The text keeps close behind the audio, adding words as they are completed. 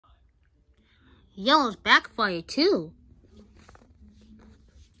Yellow's Backfired too.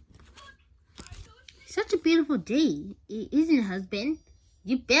 Such a beautiful day, isn't it, husband?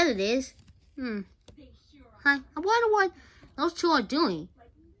 You bet it is. Hi. I wonder what those two are doing.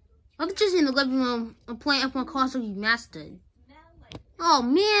 I'm just in the living room and playing F1 Cars Remastered. Oh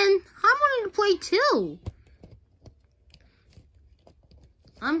man, I wanted to play too.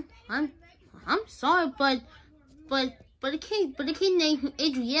 I'm sorry, but the kid named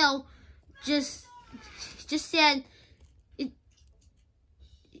Adriel just said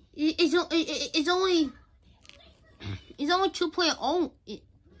it's only 2-player only.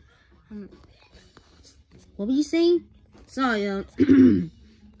 What were you saying? Sorry, I'm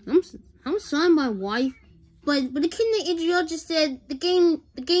sorry, my wife. But the kid named Adriel just said the game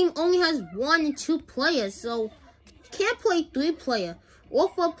only has 1 and 2 players, so you can't play 3-player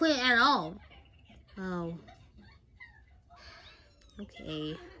or 4-player at all. Oh.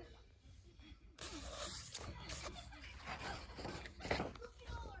 Okay.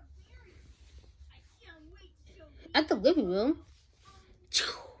 At the living room.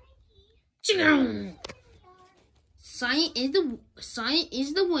 Science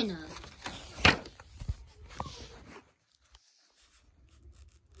is the winner.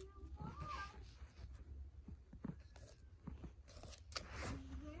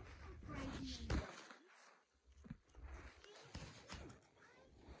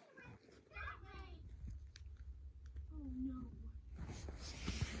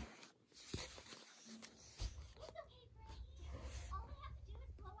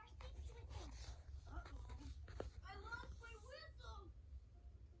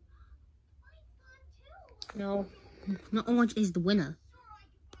 No, orange is the winner.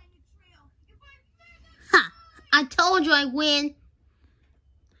 Ha! I told you I win.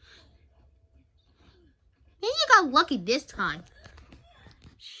 Maybe you got lucky this time.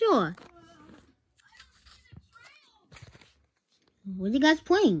 Sure. What are you guys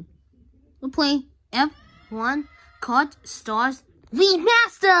playing? We're playing F1 Cars Stars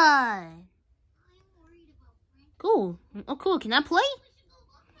Remastered. Cool. Oh, cool. Can I play?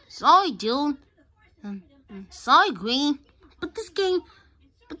 Sorry, dude. Sorry, Green, but this game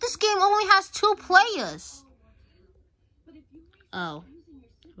only has 2 players. Oh,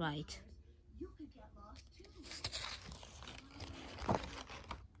 right.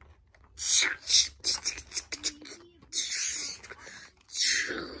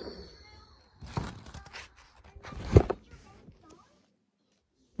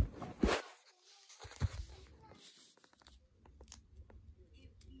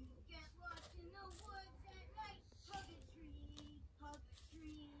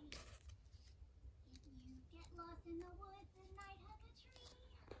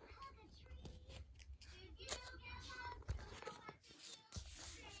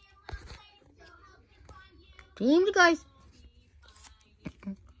 Do you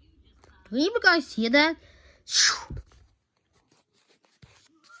guys hear that?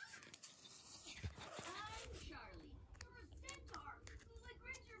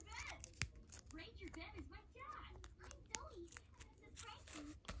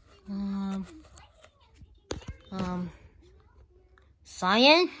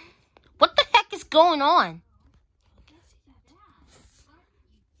 Cyan? What the heck is going on?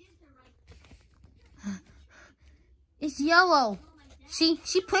 It's Yellow. She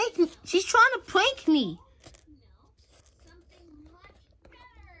pranked me. She's trying to prank me.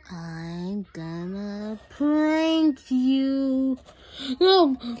 I'm gonna prank you.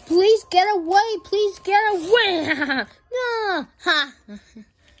 No, please get away. Please get away. No. Ha.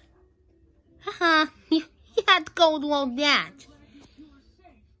 Ha. You had to go through all that.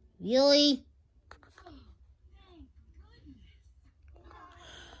 Really?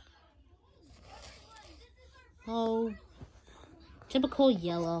 Oh, typical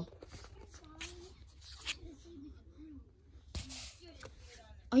Yellow.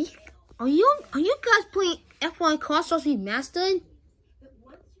 Are you guys playing F1 Cars Remastered?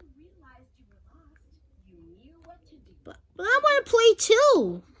 But I want to play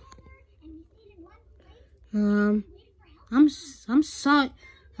too. I'm sorry.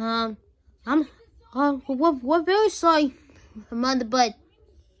 We're very sorry, Amanda,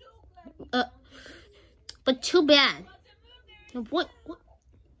 but too bad. What? But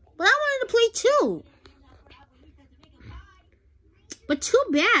I wanted to play too. But too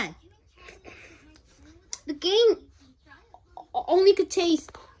bad. The game only contains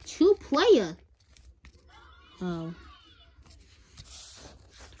 2 players. Oh.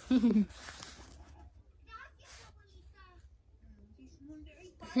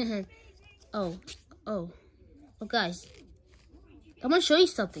 Oh, guys. I'm gonna show you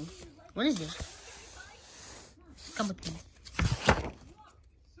something. What is it? Come with me.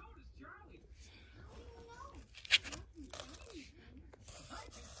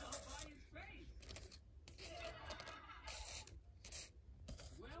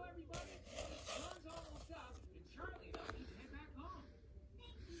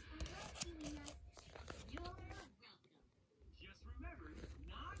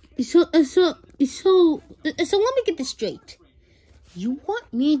 So let me get this straight. You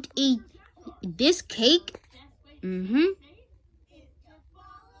want me to eat this cake? Mm-hmm.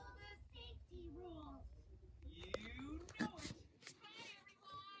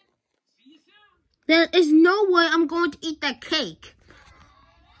 There is no way I'm going to eat that cake.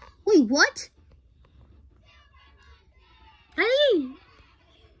 Wait, what? How do you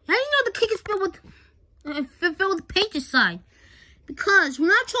know the cake is filled with paint inside? Because we're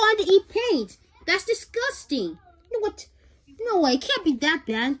not trying to eat paint. That's disgusting. You know what? No way, it can't be that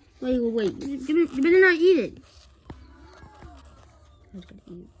bad. Wait. You better not eat it. I was gonna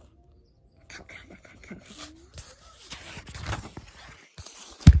eat it.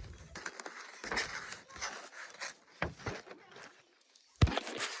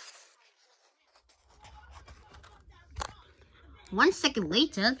 1 second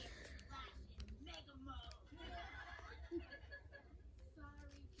later.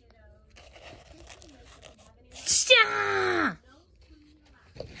 Stop!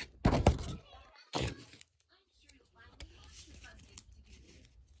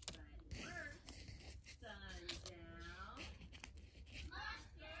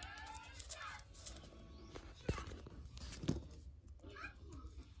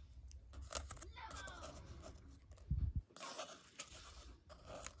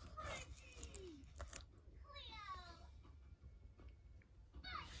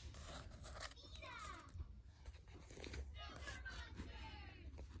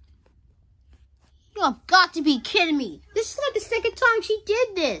 You have got to be kidding me. This is like the second time she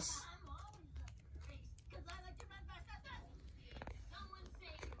did this.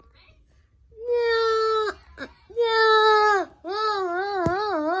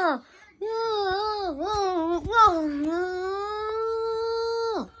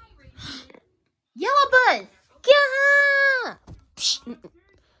 Yellowbird, get her!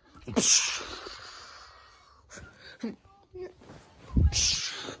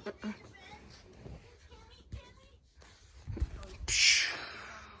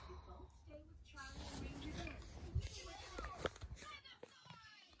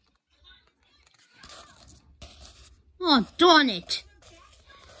 Oh, darn it.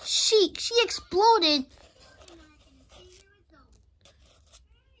 She exploded.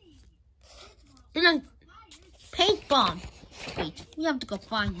 Then a paint bomb. Wait, we have to go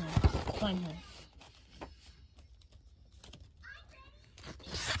find her.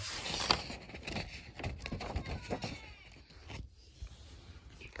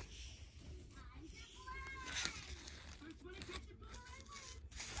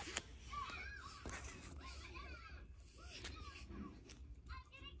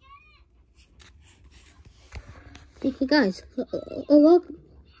 Hey guys, look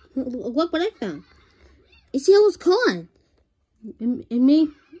what I found. It's Yellow's con.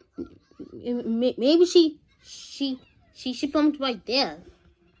 Maybe she bumped right there.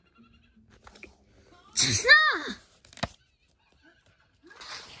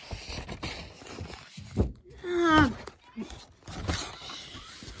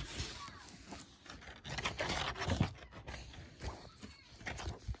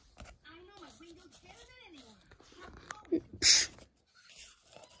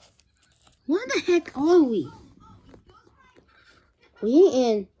 Where the heck are we? We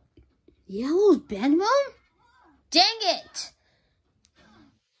in Yellow's bedroom? Dang it!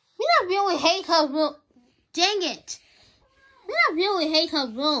 We not really hate her room. Dang it! We not really hate her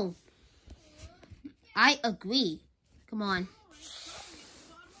room. I agree. Come on.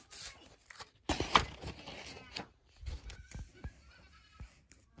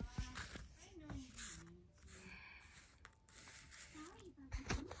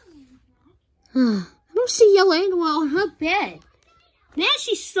 I don't see Yellow anywhere on her bed. Now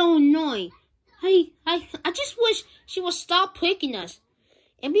she's so annoying. I just wish she would stop pricking us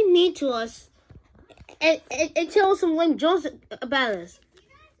and be mean to us and tell us some lame jokes about us.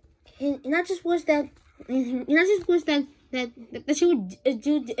 And I just wish that that she would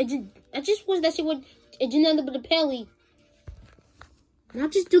do. I just wish that she would do nothing but a pelly.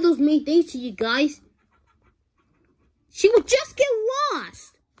 Not just do those mean things to you guys. She would just get lost.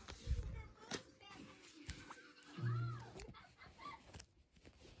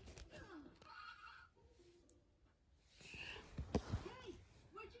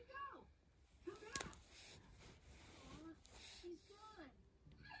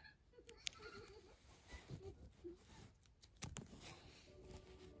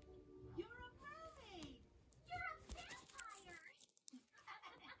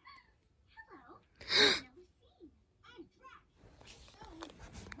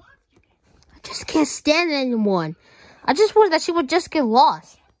 can't stand anyone. I just worried that she would just get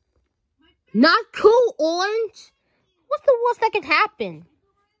lost. Not cool, Orange. What's the worst that could happen?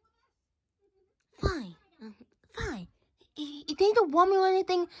 Fine. Fine. If they don't want me or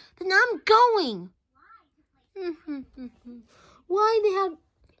anything, then I'm going. Why they have...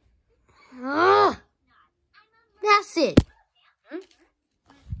 That's it.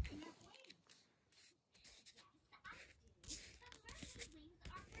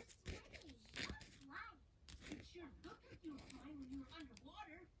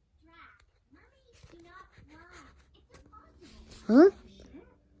 Huh?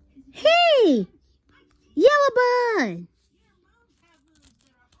 Hey! Yellowbird!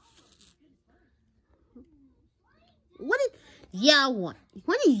 What did Yell want?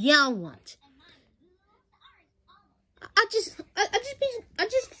 What did Yell want? I just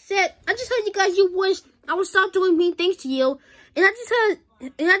heard you guys. You wished I would stop doing mean things to you, and I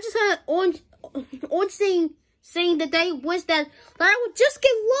just heard Orange saying that they wish that I would just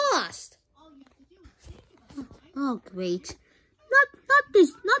get lost. Oh great!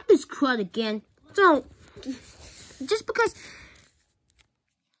 Not this crud again. Don't just because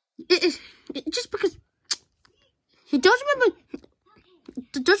don't you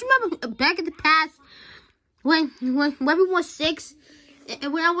remember back in the past when we were 6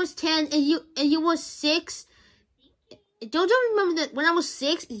 and when I was 10 and you were 6? Don't you remember that when I was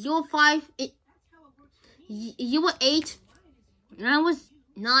 6 you were 5, you were 8 and I was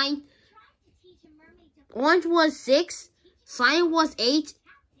 9? Orange was 6, cyan was 8,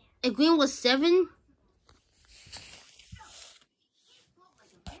 and green was 7.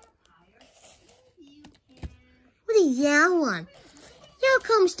 What a yell one! Here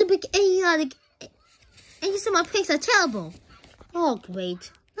comes the big idiotic, and you said my pics are terrible. Oh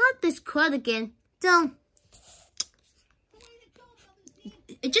great! Not this crud again. Don't.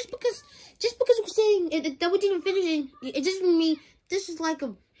 Just because we're saying that we didn't finish it doesn't mean this is like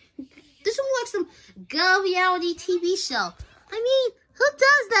some girl reality TV show. I mean, who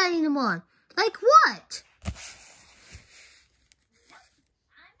does that anymore? Like what?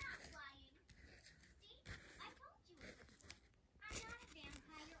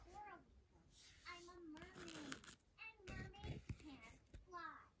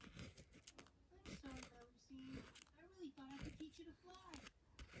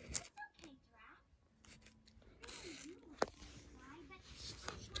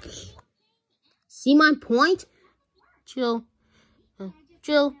 See my point? Jill,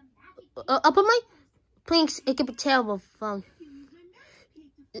 up on my planks, it could be terrible.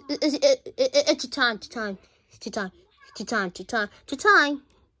 It's your time. It's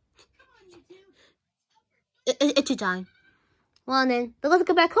your time. Well then, let's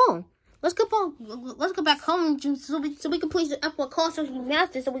go back home. Let's go back home so we can please the F1 call so we can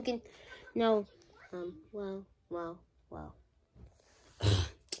master so we can well.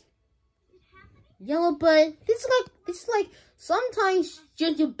 Yellowbird, this is like sometimes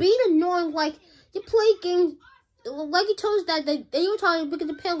you're being annoying, like you play games like you told us that you were talking because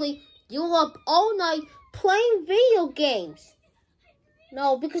apparently you were up all night playing video games.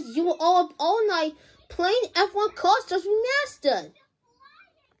 No, because you were all up all night playing F1 Cars Remastered.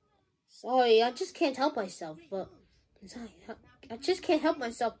 Sorry, I just can't help myself, but let's just go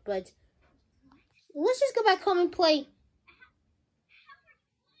back home and play.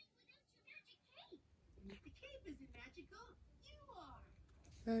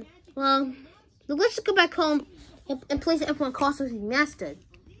 Well, let's go back home and play F1 Cars Remastered.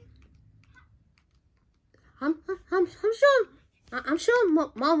 I'm sure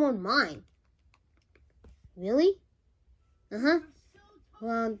Mom won't mind. Really?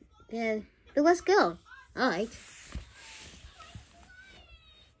 Well, then let's go. All right.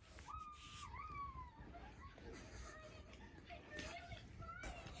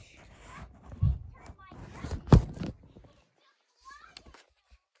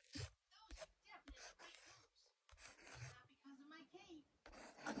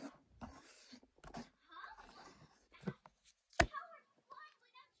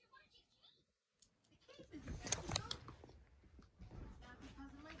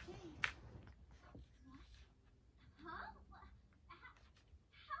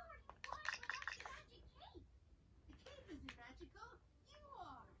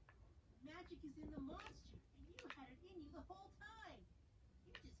 Magic is in the monster, and you had it in you the whole time.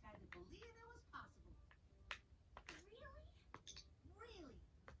 You just had to believe it was possible. Really? Really.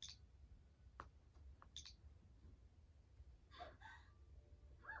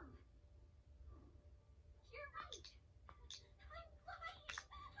 Oh. You're right. I'm flying. I'm really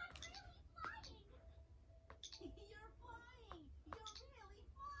flying. You're flying. You're really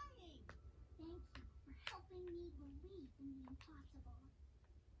flying. Thank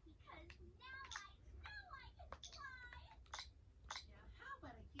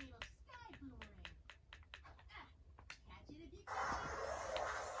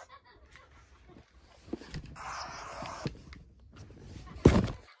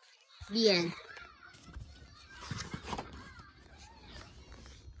The end.